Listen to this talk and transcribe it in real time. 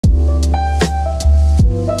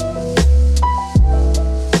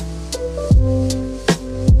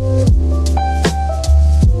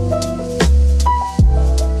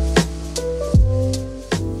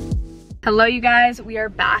Hello you guys, we are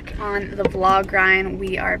back on the vlog grind.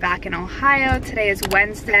 We are back in Ohio. Today is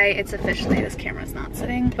Wednesday. It's officially, this camera's not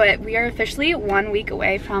sitting, but we are officially 1 week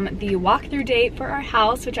away from the walkthrough date for our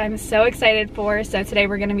house, which I'm so excited for. So today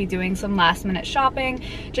we're gonna be doing some last minute shopping,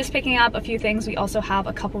 just picking up a few things. We also have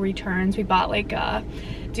a couple returns. We bought like a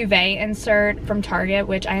duvet insert from Target,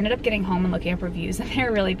 which I ended up getting home and looking up reviews and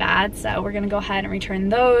they're really bad. So we're gonna go ahead and return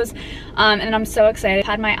those. And I'm so excited. I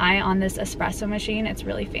had my eye on this espresso machine. It's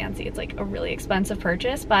really fancy. It's like a really expensive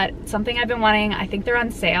purchase, but something I've been wanting. I think they're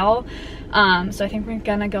on sale. So I think we're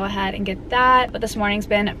gonna go ahead and get that. But this morning's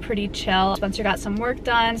been pretty chill. Spencer got some work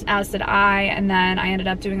done, as did I, and then I ended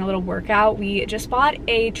up doing a little workout. We just bought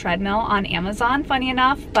a treadmill on Amazon, funny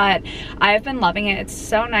enough, but I've been loving it. It's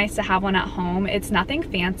so nice to have one at home. It's nothing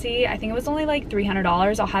fancy. I think it was only like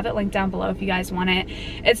 $300. I'll have it linked down below if you guys want it.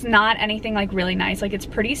 It's not anything like really nice. Like, it's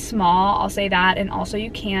pretty small, I'll say that, and also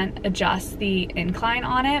you can't adjust the incline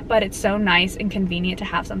on it, but it's so nice and convenient to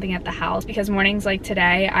have something at the house, because mornings like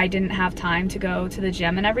today I didn't have time to go to the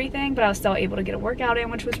gym and everything, but I was still able to get a workout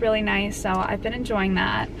in, which was really nice. So I've been enjoying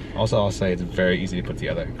that. Also, I'll say it's very easy to put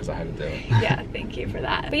together because I had to do it. Yeah, thank you for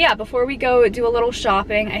that. But yeah, before we go do a little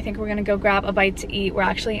shopping, I think we're gonna go grab a bite to eat. We're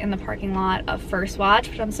actually in the parking lot of First Watch,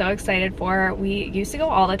 which I'm so excited for. We used to go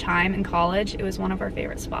all the time in college. It was one of our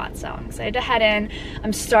favorite spots, so I'm excited to head in.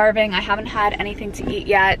 I'm starving. I haven't had anything to eat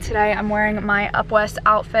yet. Today I'm wearing my Up West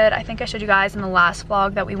outfit. I think I showed you guys in the last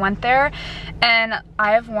vlog that we went there, and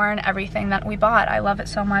I have worn everything that we bought. I love it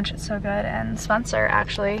so much. It's so good. And Spencer,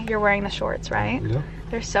 actually, you're wearing the shorts, right? Yeah.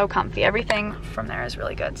 They're so comfy. Everything from there is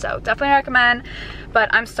really good, so definitely recommend.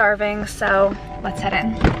 But I'm starving, so let's head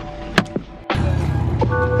in.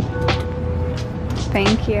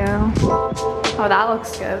 Thank you. Oh, that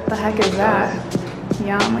looks good. What the heck is that?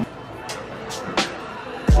 Yum.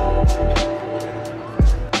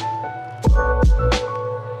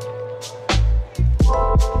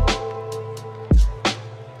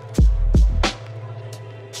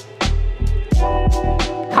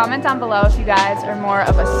 Comment down below if you guys are more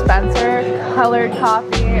of a Spencer colored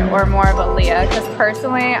coffee or more of a Leah, because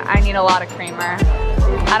personally I need a lot of creamer.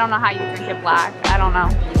 I don't know how you drink it black. I don't know.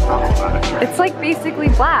 It's like basically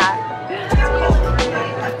black.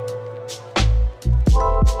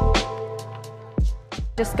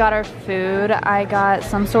 Just got our food. I got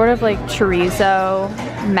some sort of like chorizo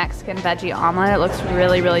Mexican veggie omelet. It looks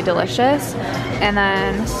really, really delicious. And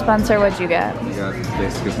then Spencer, what'd you get? You got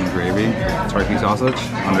basically some gravy, turkey sausage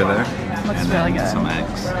under there. Looks and really good. Some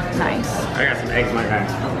eggs. Nice. I got some eggs, my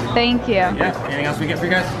guy. Thank you. Yeah, anything else we get for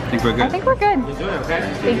you guys? I think we're good. I think we're good. We'll do it,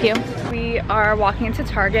 okay? Thank you. We are walking into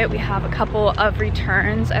Target. We have a couple of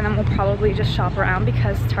returns, and then we'll probably just shop around,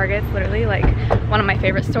 because Target's literally like one of my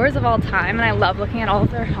favorite stores of all time, and I love looking at all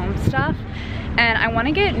of their home stuff. And I want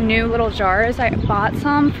to get new little jars. I bought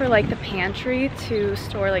some for like the pantry to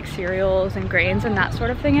store like cereals and grains and that sort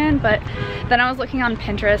of thing in, but then I was looking on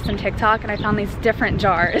Pinterest and TikTok and I found these different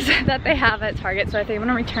jars that they have at Target, so I think I'm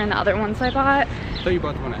gonna return the other ones I bought. I thought you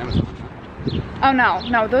bought the one at Amazon. Oh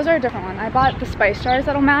no, those are a different one. I bought the spice jars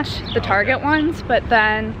that'll match the Target ones, but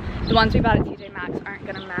then the ones we bought at TJ Maxx aren't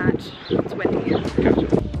gonna match. It's windy. Gotcha.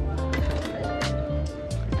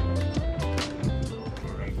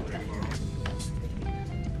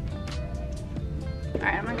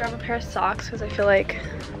 Alright, I'm gonna grab a pair of socks because I feel like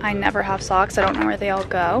I never have socks. I don't know where they all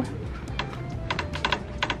go.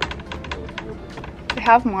 They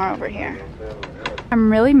have more over here.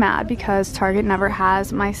 I'm really mad because Target never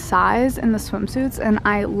has my size in the swimsuits, and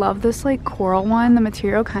I love this like coral one. The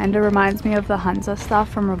material kind of reminds me of the Hunza stuff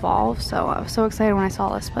from Revolve, so I was so excited when I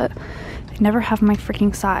saw this, but they never have my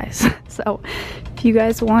freaking size. So if you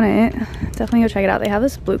guys want it, definitely go check it out. They have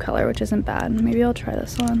this blue color, which isn't bad. Maybe I'll try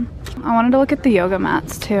this one. I wanted to look at the yoga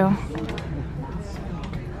mats too.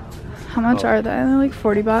 How much are they? They're like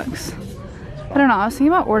 40 bucks. I don't know, I was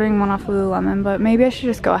thinking about ordering one off Lululemon, but maybe I should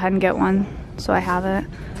just go ahead and get one so I have it.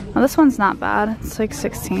 Well, this one's not bad. It's like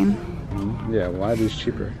 16. Yeah, why are these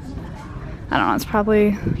cheaper? I don't know, it's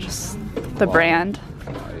probably just the brand.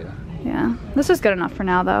 Yeah, this is good enough for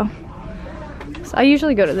now though. So I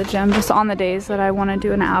usually go to the gym just on the days that I want to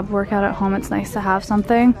do an ab workout at home. It's nice to have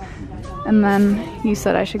something. And then you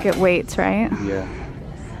said I should get weights, right? Yeah.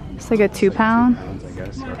 It's like a 2 pound. I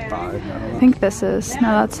guess, or 5. I think this is.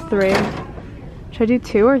 No, that's 3. Should I do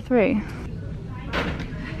 2 or 3?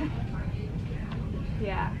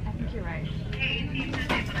 Yeah, I think you're right.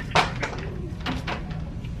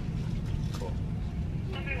 Cool.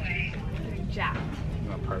 Jacked. You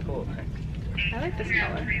want purple or pink? I like this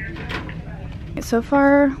color. So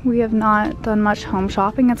far, we have not done much home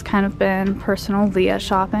shopping. It's kind of been personal Leah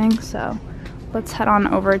shopping, so let's head on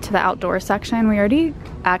over to the outdoor section. We already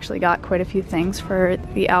actually got quite a few things for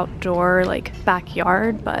the outdoor like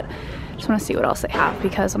backyard, but I just want to see what else they have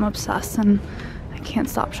because I'm obsessed and I can't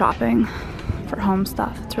stop shopping for home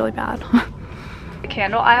stuff. It's really bad. The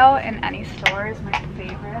candle aisle in any store is my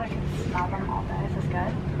favorite. I can smell them all day. Is this good?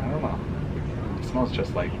 I don't know. It smells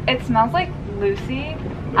just like... It smells like Lucy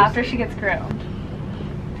after she gets groomed.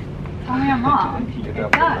 Tell me I'm wrong. You're It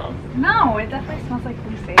definitely does. wrong. No, it definitely smells like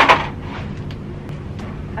Lucy.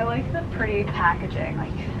 I like the pretty packaging,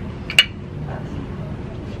 like this.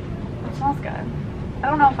 It smells good. I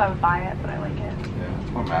don't know if I would buy it, but I like it. Yeah,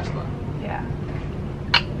 it's more masculine. Yeah.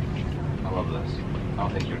 I love this. I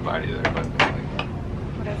don't think you'd buy it either, but like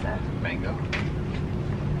What is it? mango.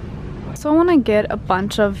 So I want to get a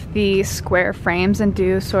bunch of the square frames and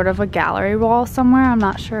do sort of a gallery wall somewhere. I'm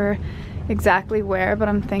not sure exactly where, but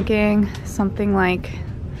I'm thinking something like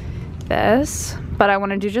this. But I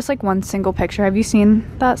want to do just like one single picture. Have you seen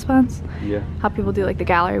that, Spence? Yeah. How people do like the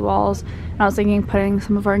gallery walls. And I was thinking putting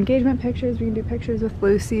some of our engagement pictures. We can do pictures with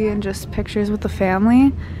Lucy and just pictures with the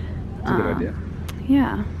family. That's a good idea.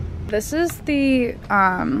 Yeah. This is the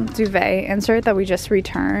duvet insert that we just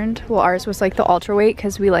returned. Well, ours was like the ultra weight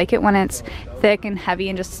because we like it when it's thick and heavy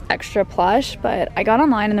and just extra plush, but I got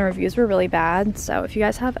online and the reviews were really bad. So if you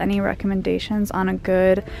guys have any recommendations on a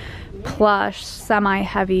good plush,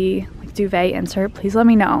 semi-heavy like duvet insert, please let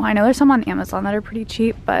me know. I know there's some on Amazon that are pretty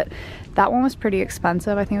cheap, but that one was pretty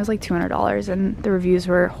expensive. I think it was like $200 and the reviews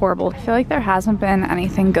were horrible. I feel like there hasn't been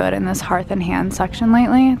anything good in this hearth and hand section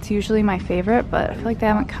lately. It's usually my favorite, but I feel like they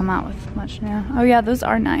haven't come out with much new. Oh yeah, those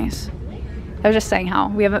are nice. I was just saying how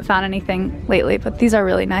we haven't found anything lately, but these are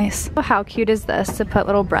really nice. How cute is this to put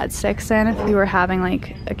little breadsticks in if we were having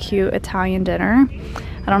like a cute Italian dinner?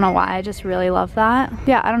 I don't know why, I just really love that.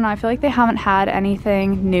 Yeah, I don't know, I feel like they haven't had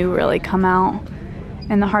anything new really come out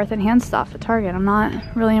in the hearth and hand stuff at Target. I'm not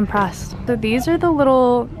really impressed. So these are the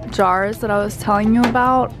little jars that I was telling you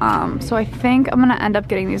about. So I think I'm gonna end up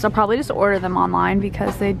getting these. I'll probably just order them online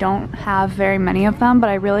because they don't have very many of them, but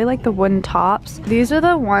I really like the wooden tops. These are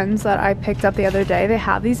the ones that I picked up the other day. They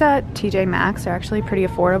have these at TJ Maxx. They're actually pretty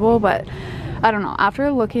affordable, but I don't know,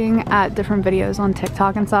 after looking at different videos on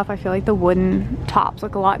TikTok and stuff, I feel like the wooden tops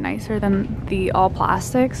look a lot nicer than the all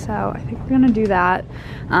plastic, so I think we're gonna do that.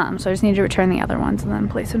 So I just need to return the other ones and then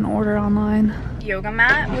place an order online. Yoga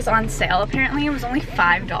mat was on sale apparently. It was only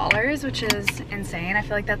 $5, which is insane. I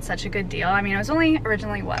feel like that's such a good deal. I mean, it was only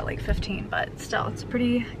originally what, like 15, but still, it's a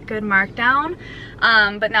pretty good markdown.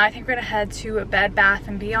 But now I think we're gonna head to Bed Bath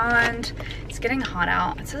 & Beyond. It's getting hot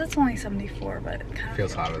out. It says it's only 74, but it kind of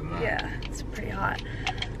feels hotter than that. Yeah, it's pretty hot.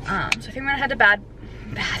 So I think we're gonna head to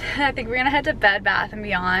I think we're gonna head to Bed Bath &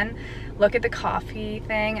 Beyond, look at the coffee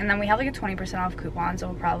thing, and then we have like a 20% off coupon, so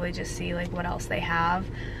we'll probably just see like what else they have.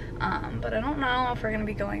 But I don't know if we're gonna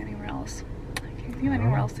be going anywhere else. I can't think of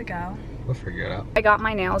anywhere else to go. We'll figure it out. I got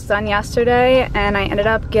my nails done yesterday and I ended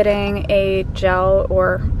up getting a gel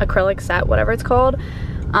or acrylic set, whatever it's called.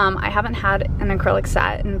 I haven't had an acrylic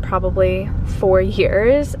set in probably 4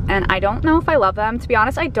 years and I don't know if I love them. To be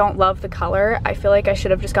honest, I don't love the color. I feel like I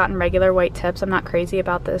should have just gotten regular white tips. I'm not crazy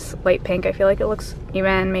about this light pink. I feel like it looks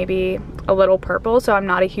even maybe a little purple, so I'm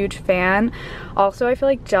not a huge fan. Also, I feel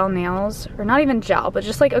like gel nails, or not even gel, but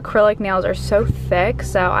just like acrylic nails are so thick,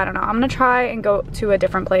 so I don't know. I'm gonna try and go to a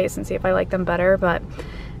different place and see if I like them better, but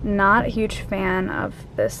not a huge fan of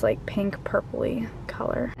this like pink purpley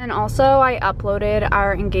color. And also I uploaded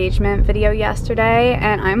our engagement video yesterday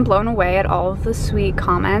and I'm blown away at all of the sweet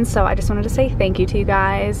comments, so I just wanted to say thank you to you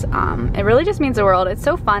guys. It really just means the world. It's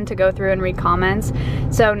so fun to go through and read comments,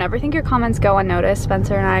 so never think your comments go unnoticed.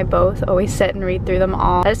 Spencer and I both always sit and read through them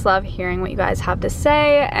all. I just love hearing what you guys have to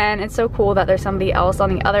say, and it's so cool that there's somebody else on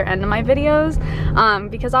the other end of my videos,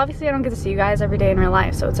 because obviously I don't get to see you guys every day in real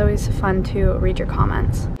life, so it's always fun to read your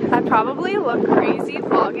comments. I probably look crazy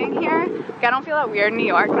vlogging here. Like, I don't feel that weird in New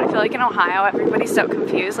York, but I feel like in Ohio everybody's so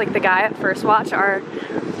confused. Like the guy at First Watch, our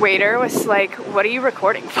waiter, was like, what are you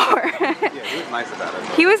recording for? Yeah, he was nice about it.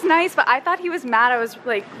 He was nice, but I thought he was mad I was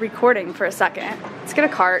like recording for a second. Let's get a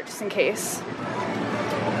cart just in case.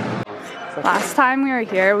 Last time we were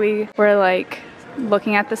here, we were like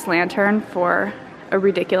looking at this lantern for a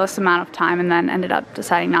ridiculous amount of time and then ended up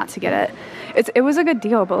deciding not to get it. It was a good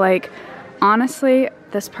deal, but like honestly,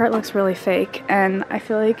 this part looks really fake and I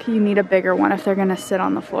feel like you need a bigger one if they're gonna sit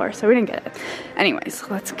on the floor, so we didn't get it. Anyways,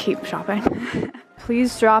 let's keep shopping.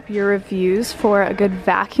 Please drop your reviews for a good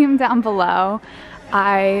vacuum down below.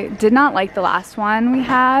 I did not like the last one we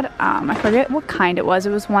had. I forget what kind it was.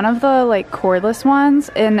 It was one of the like cordless ones,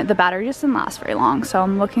 and the battery just didn't last very long. So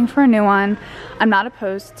I'm looking for a new one. I'm not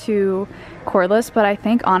opposed to cordless, but I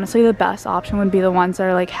think honestly the best option would be the ones that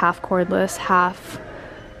are like half cordless, half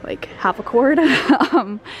a cord.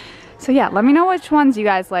 So yeah, let me know which ones you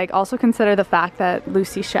guys like. Also consider the fact that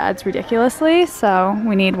Lucy sheds ridiculously, so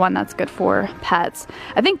we need one that's good for pets.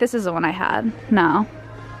 I think this is the one I had. No,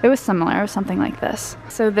 it was similar. It was something like this.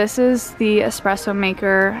 So this is the espresso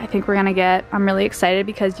maker I think we're gonna get. I'm really excited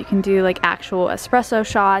because you can do like actual espresso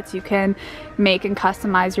shots. You can make and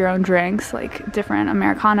customize your own drinks, like different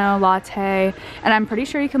Americano, latte, and I'm pretty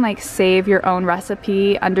sure you can like save your own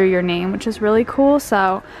recipe under your name, which is really cool.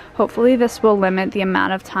 So hopefully this will limit the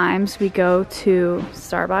amount of times we go to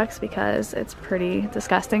Starbucks, because it's pretty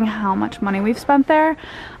disgusting how much money we've spent there.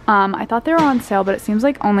 I thought they were on sale, but it seems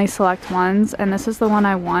like only select ones, and this is the one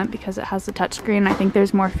I want because it has the touchscreen. I think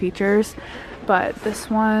there's more features, but this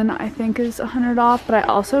one I think is 100 off. But I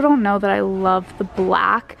also don't know that I love the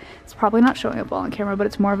black. It's probably not showing up well on camera, but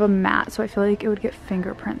it's more of a matte, so I feel like it would get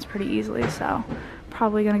fingerprints pretty easily. So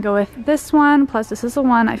probably gonna go with this one. Plus this is the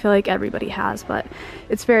one I feel like everybody has, but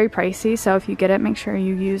it's very pricey, so if you get it, make sure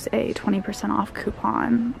you use a 20% off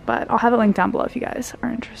coupon. But I'll have it linked down below if you guys are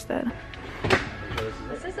interested.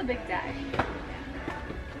 This is a big day,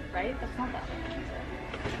 right? That's not that big.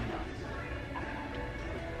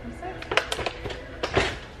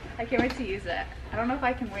 I can't wait to use it. I don't know if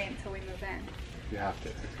I can wait until we move in. You have to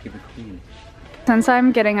keep it clean. Since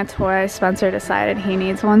I'm getting a toy, Spencer decided he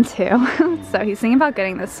needs one too. So he's thinking about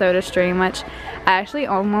getting this Soda Stream, which I actually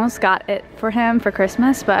almost got it for him for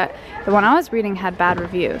Christmas, but the one I was reading had bad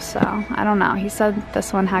reviews, so I don't know. He said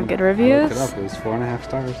this one had good reviews. I looked it up. It was 4.5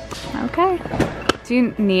 stars. Okay. Do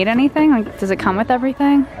you need anything? Like, does it come with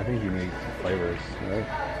everything? I think you need flavors, right?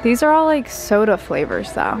 These are all like soda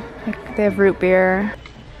flavors though. Like they have root beer.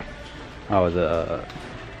 Oh,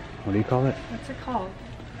 what do you call it? What's it called?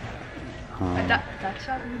 A Dutch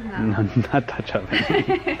oven? No, not Dutch oven.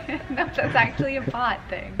 No, that's actually a pot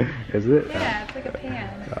thing. Is it? Yeah, it's like a pan.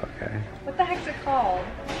 Okay. What the heck's it called?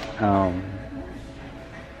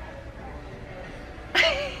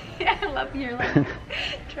 Yeah, I love you're like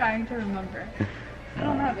trying to remember. I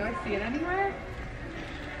don't know, do I see it anywhere?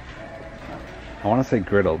 I want to say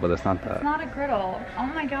griddle, but it's not that. It's not a griddle. Oh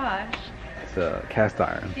my gosh. It's a cast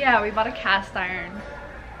iron. Yeah, we bought a cast iron.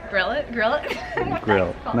 Grill it? Grill.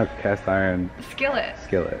 No, cast iron. Skillet.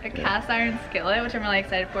 Skillet. A cast iron skillet, which I'm really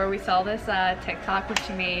excited for. We saw this TikTok which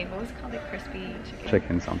she made. What was it called? Like crispy chicken?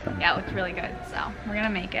 Chicken something. Yeah, it looked really good. So we're gonna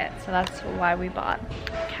make it. So that's why we bought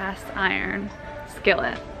cast iron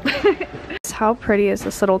skillet. How pretty is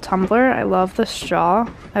this little tumbler? I love the straw.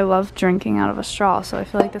 I love drinking out of a straw, so I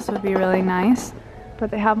feel like this would be really nice.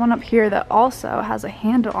 But they have one up here that also has a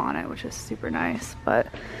handle on it, which is super nice. But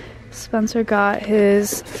Spencer got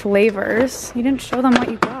his flavors. You didn't show them what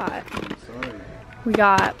you got. Sorry. We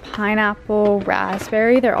got pineapple,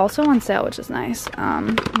 raspberry. They're also on sale, which is nice.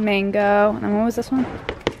 Mango, and then what was this one?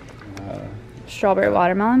 Strawberry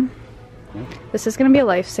watermelon. Yeah. This is gonna be a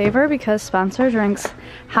lifesaver because Spencer drinks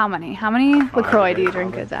how many? How many LaCroix do you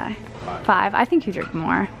drink a day? 5. I think you drink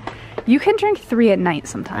more. You can drink 3 at night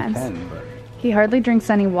sometimes. I can, but He hardly drinks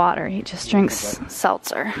any water. He just drinks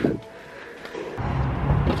seltzer.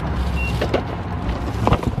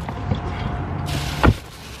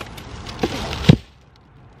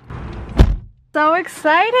 So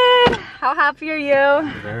excited! How happy are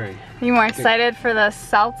you? very. Are you more excited for the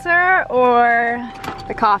seltzer or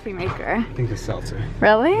the coffee maker? I think the seltzer.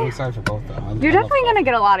 Really? I'm excited for both though. You're definitely gonna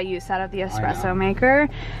get a lot of use out of the espresso maker.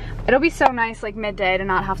 It'll be so nice like midday to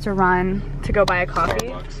not have to run to go buy a coffee.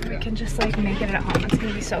 Starbucks, yeah. We can just like make it at home. It's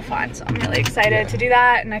gonna be so fun. So I'm really excited to do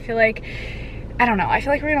that, and I feel like, I don't know, I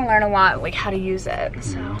feel like we're gonna learn a lot like how to use it.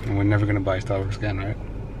 So And we're never gonna buy Starbucks again, right?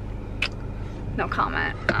 no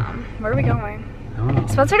comment. Where are we going? I don't know.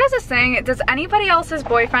 Spencer does this thing. Does anybody else's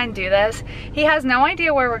boyfriend do this? He has no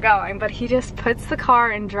idea where we're going, but he just puts the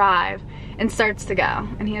car in drive and starts to go,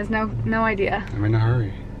 and he has no idea. I'm in a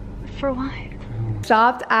hurry. For what?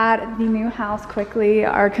 Stopped at the new house quickly.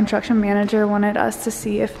 Our construction manager wanted us to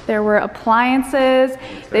see if there were appliances.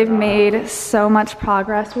 They've made so much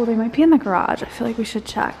progress. Well, they might be in the garage. I feel like we should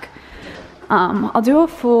check. I'll do a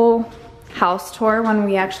full house tour when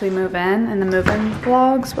we actually move in the move-in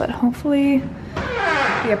vlogs, but hopefully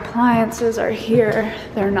the appliances are here.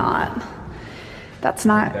 They're not. That's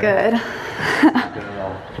not good.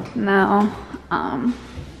 No.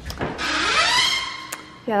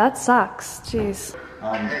 Yeah, that sucks. Jeez.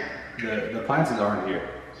 The appliances aren't here.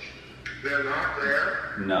 They're not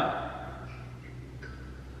there? No.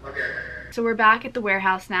 Okay. So we're back at the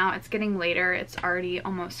warehouse now. It's getting later. It's already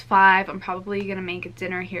almost 5. I'm probably gonna make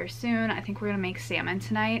dinner here soon. I think we're gonna make salmon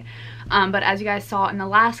tonight. But as you guys saw in the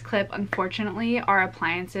last clip, unfortunately our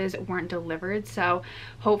appliances weren't delivered, so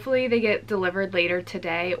hopefully they get delivered later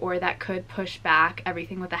today, or that could push back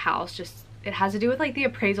everything with the house. Just it has to do with like the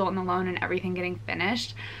appraisal and the loan and everything getting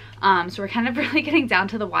finished. So we're kind of really getting down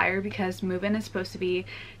to the wire because move-in is supposed to be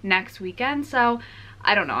next weekend. So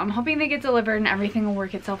I don't know, I'm hoping they get delivered and everything will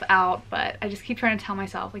work itself out, but I just keep trying to tell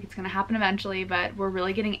myself like it's gonna happen eventually. But we're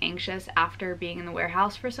really getting anxious after being in the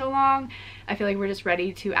warehouse for so long. I feel like we're just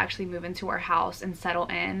ready to actually move into our house and settle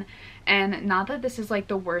in. And not that this is like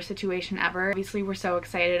the worst situation ever. Obviously we're so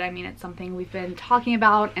excited. I mean, it's something we've been talking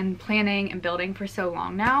about and planning and building for so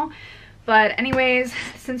long now. But anyways,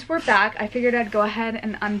 since we're back, I figured I'd go ahead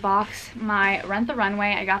and unbox my Rent the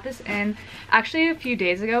Runway. I got this in actually a few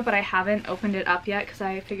days ago, but I haven't opened it up yet because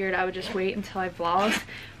I figured I would just wait until I vlogged.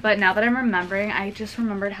 But now that I'm remembering, I just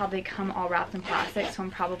remembered how they come all wrapped in plastic, so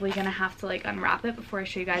I'm probably gonna have to like unwrap it before I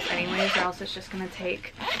show you guys anyways, or else it's just gonna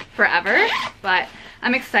take forever. But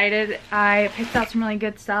I'm excited. I picked out some really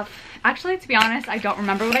good stuff. Actually, to be honest, I don't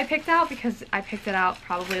remember what I picked out because I picked it out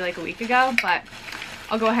probably like a week ago, but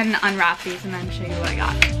I'll go ahead and unwrap these and then show you what I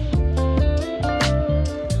got.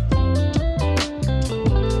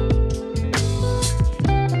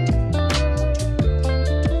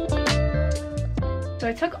 So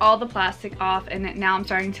I took all the plastic off and now I'm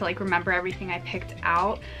starting to like remember everything I picked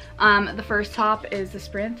out. The first top is this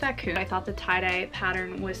brand THECLOSETNY. I thought the tie-dye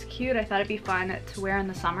pattern was cute. I thought it'd be fun to wear in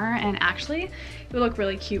the summer, and actually it would look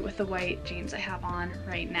really cute with the white jeans I have on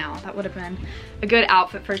right now. That would have been a good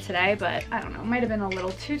outfit for today, but I don't know, it might have been a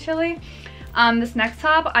little too chilly. This next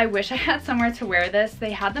top, I wish I had somewhere to wear this.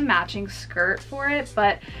 They had the matching skirt for it,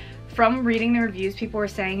 but from reading the reviews, people were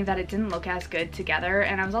saying that it didn't look as good together,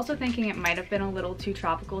 and I was also thinking it might have been a little too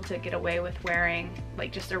tropical to get away with wearing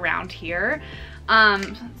like just around here.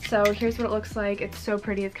 So here's what it looks like. It's so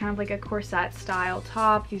pretty. It's kind of like a corset style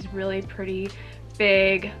top, these really pretty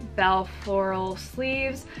big bell floral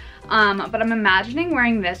sleeves. But I'm imagining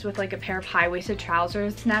wearing this with like a pair of high-waisted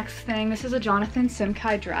trousers. Next thing, this is a Jonathan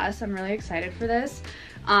Simkai dress. I'm really excited for this.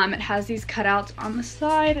 It has these cutouts on the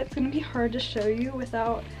side. It's gonna be hard to show you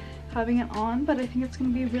without having it on, but I think it's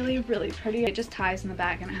gonna be really, really pretty. It just ties in the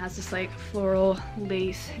back and it has this like floral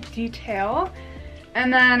lace detail.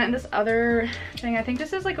 And then this other thing, I think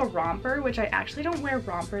this is like a romper, which I actually don't wear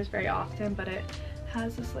rompers very often, but it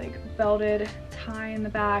has this like belted tie in the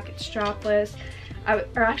back. It's strapless.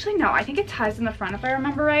 Or actually no, I think it ties in the front if I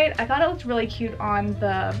remember right. I thought it looked really cute on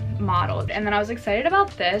the model. And then I was excited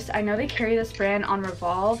about this. I know they carry this brand on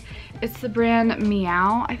Revolve. It's the brand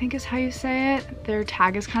Meow, I think is how you say it. Their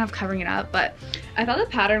tag is kind of covering it up, but I thought the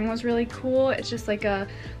pattern was really cool. It's just like a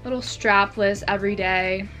little strapless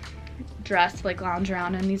everyday dress to like lounge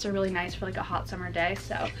around, and these are really nice for like a hot summer day.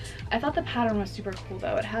 So I thought the pattern was super cool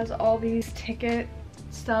though. It has all these ticket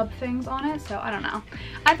stub things on it, so I don't know.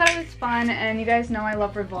 I thought it was fun, and you guys know I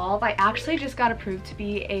love Revolve. I actually just got approved to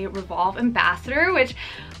be a Revolve ambassador, which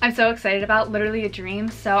I'm so excited about, literally a dream.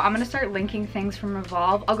 So I'm gonna start linking things from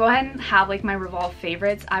Revolve. I'll go ahead and have like my Revolve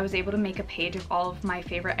favorites. I was able to make a page of all of my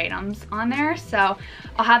favorite items on there, so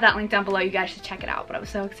I'll have that link down below. You guys should check it out, but I was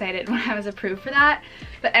so excited when I was approved for that.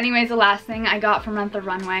 But anyways, the last thing I got from Rent the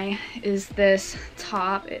Runway is this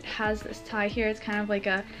top. It has this tie here. It's kind of like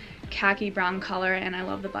a khaki brown color, and I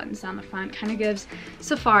love the buttons down the front. Kind of gives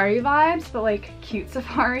safari vibes, but like cute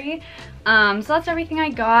safari. So that's everything I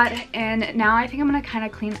got, and now I think I'm gonna kind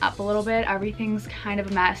of clean up a little bit. Everything's kind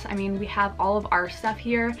of a mess. I mean, we have all of our stuff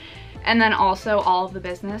here and then also all of the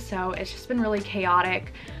business, so it's just been really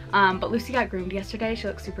chaotic. But Lucy got groomed yesterday. She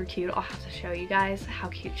looks super cute. I'll have to show you guys how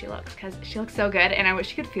cute she looks because she looks so good, and I wish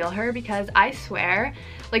you could feel her because I swear,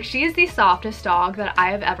 like, she is the softest dog that I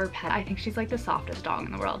have ever pet. I think she's like the softest dog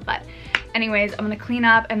in the world. But anyways, I'm gonna clean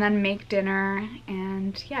up and then make dinner,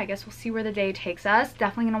 and yeah, I guess we'll see where the day takes us.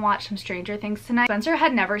 Definitely gonna watch some Stranger Things tonight. Spencer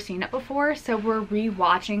had never seen it before, so we're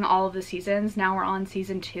re-watching all of the seasons. Now we're on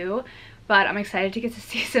season 2. But I'm excited to get to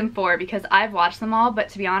season 4 because I've watched them all, but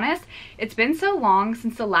to be honest, it's been so long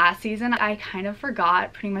since the last season, I kind of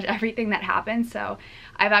forgot pretty much everything that happened. So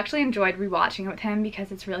I've actually enjoyed rewatching it with him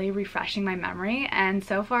because it's really refreshing my memory, and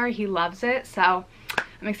so far he loves it, so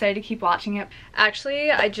I'm excited to keep watching it.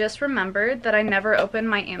 Actually, I just remembered that I never opened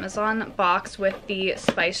my Amazon box with the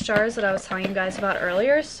spice jars that I was telling you guys about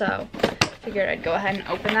earlier, so I figured I'd go ahead and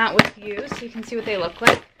open that with you so you can see what they look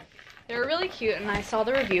like. They're really cute, and I saw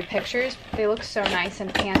the review pictures. They look so nice in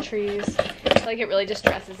pantries. Like, it really just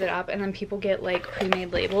dresses it up, and then people get like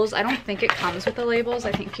pre-made labels. I don't think it comes with the labels.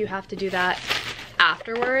 I think you have to do that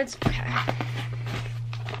afterwards. Okay.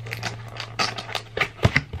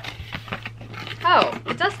 Oh,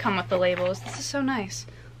 it does come with the labels. This is so nice.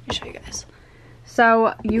 Let me show you guys.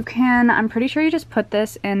 So you can, I'm pretty sure you just put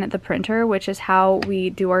this in the printer, which is how we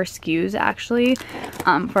do our SKUs actually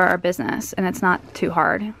for our business, and it's not too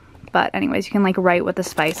hard. But anyways, you can like write what the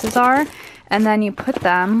spices are, and then you put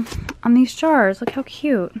them on these jars. Look how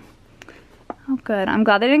cute. Oh good. I'm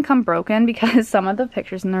glad they didn't come broken, because some of the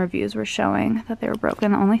pictures in the reviews were showing that they were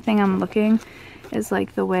broken. The only thing I'm looking is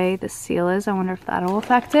like the way the seal is. I wonder if that'll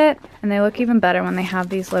affect it. And they look even better when they have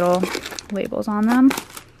these little labels on them.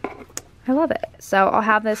 I love it. So I'll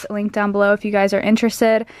have this linked down below if you guys are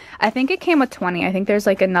interested. I think it came with 20. I think there's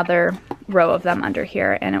like another row of them under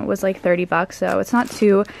here, and it was like 30 bucks. So it's not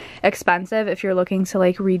too expensive if you're looking to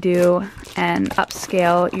like redo and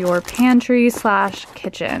upscale your pantry slash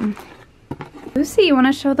kitchen. Lucy, you want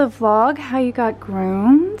to show the vlog how you got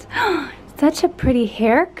groomed? Such a pretty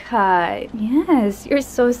haircut. Yes, you're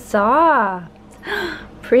so soft.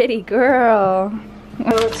 Pretty girl.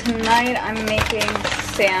 So tonight I'm making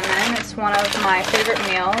salmon. It's one of my favorite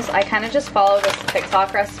meals. I kind of just follow this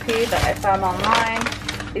TikTok recipe that I found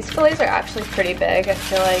online. These fillets are actually pretty big. I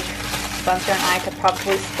feel like Spencer and I could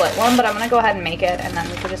probably split one, but I'm gonna go ahead and make it, and then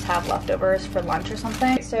we could just have leftovers for lunch or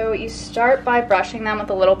something. So you start by brushing them with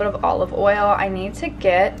a little bit of olive oil. I need to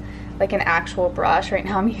get like an actual brush. Right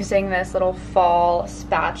now I'm using this little fall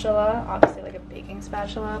spatula, obviously like a baking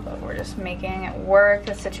spatula, but we're just making it work.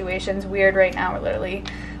 The situation's weird right now. We're literally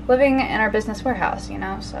living in our business warehouse, you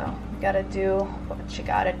know, so you gotta do what you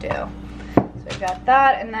gotta do. So we got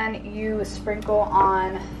that, and then you sprinkle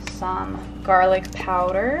on some garlic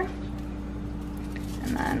powder.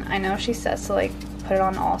 And then I know she says to like put it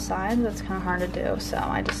on all sides. That's kind of hard to do, so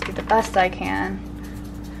I just do the best I can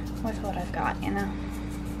with what I've got, you know.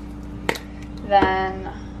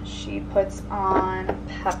 Then she puts on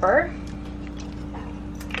pepper.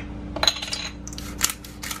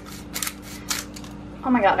 Oh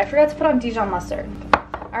my god, I forgot to put on Dijon mustard.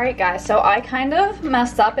 Alright guys, so I kind of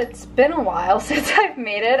messed up. It's been a while since I've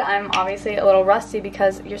made it. I'm obviously a little rusty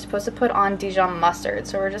because you're supposed to put on Dijon mustard.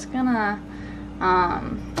 So we're just gonna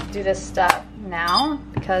do this step now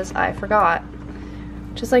because I forgot.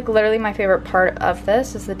 Which is like literally my favorite part of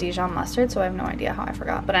this is the Dijon mustard, so I have no idea how I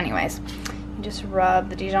forgot. But anyways, you just rub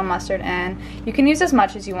the Dijon mustard in. You can use as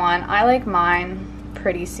much as you want. I like mine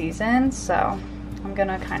pretty seasoned, so I'm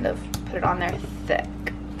gonna kind of put it on there thick.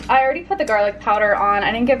 I already put the garlic powder on.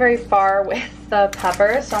 I didn't get very far with the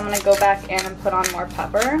pepper, so I'm gonna go back in and put on more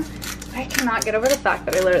pepper. I cannot get over the fact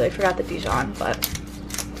that I literally forgot the Dijon, but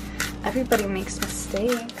everybody makes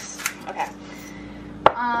mistakes. Okay.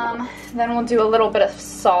 Then we'll do a little bit of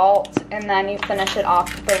salt, and then you finish it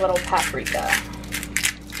off with a little paprika. I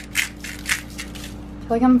feel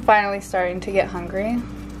like I'm finally starting to get hungry.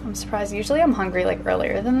 I'm surprised. Usually I'm hungry like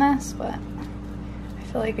earlier than this, but I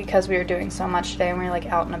feel like because we were doing so much today and we were like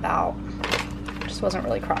out and about, it just wasn't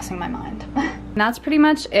really crossing my mind. And that's pretty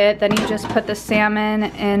much it. Then you just put the salmon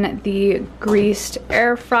in the greased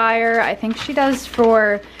air fryer. I think she does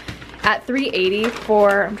at 380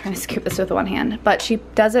 for, I'm trying to scoop this with one hand, but she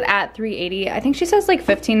does it at 380. I think she says like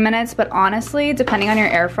 15 minutes, but honestly, depending on your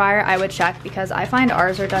air fryer, I would check because I find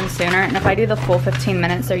ours are done sooner. And if I do the full 15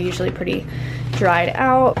 minutes, they're usually pretty dried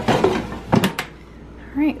out.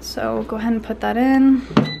 All right, so go ahead and put that in.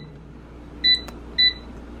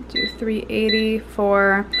 Do 380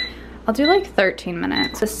 for, I'll do like 13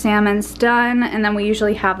 minutes. The salmon's done, and then we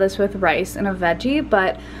usually have this with rice and a veggie,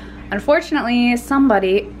 but unfortunately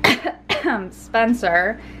somebody,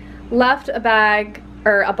 Spencer, left a bag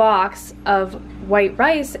or a box of white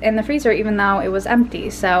rice in the freezer even though it was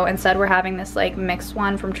empty. So instead we're having this like mixed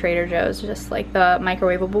one from Trader Joe's, just like the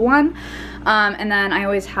microwavable one. And then I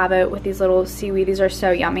always have it with these little seaweed. These are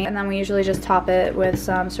so yummy. And then we usually just top it with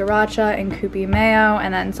some sriracha and Kewpie mayo,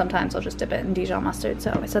 and then sometimes I'll just dip it in Dijon mustard.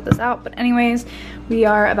 So I set this out. But anyways, we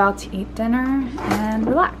are about to eat dinner and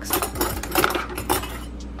relax.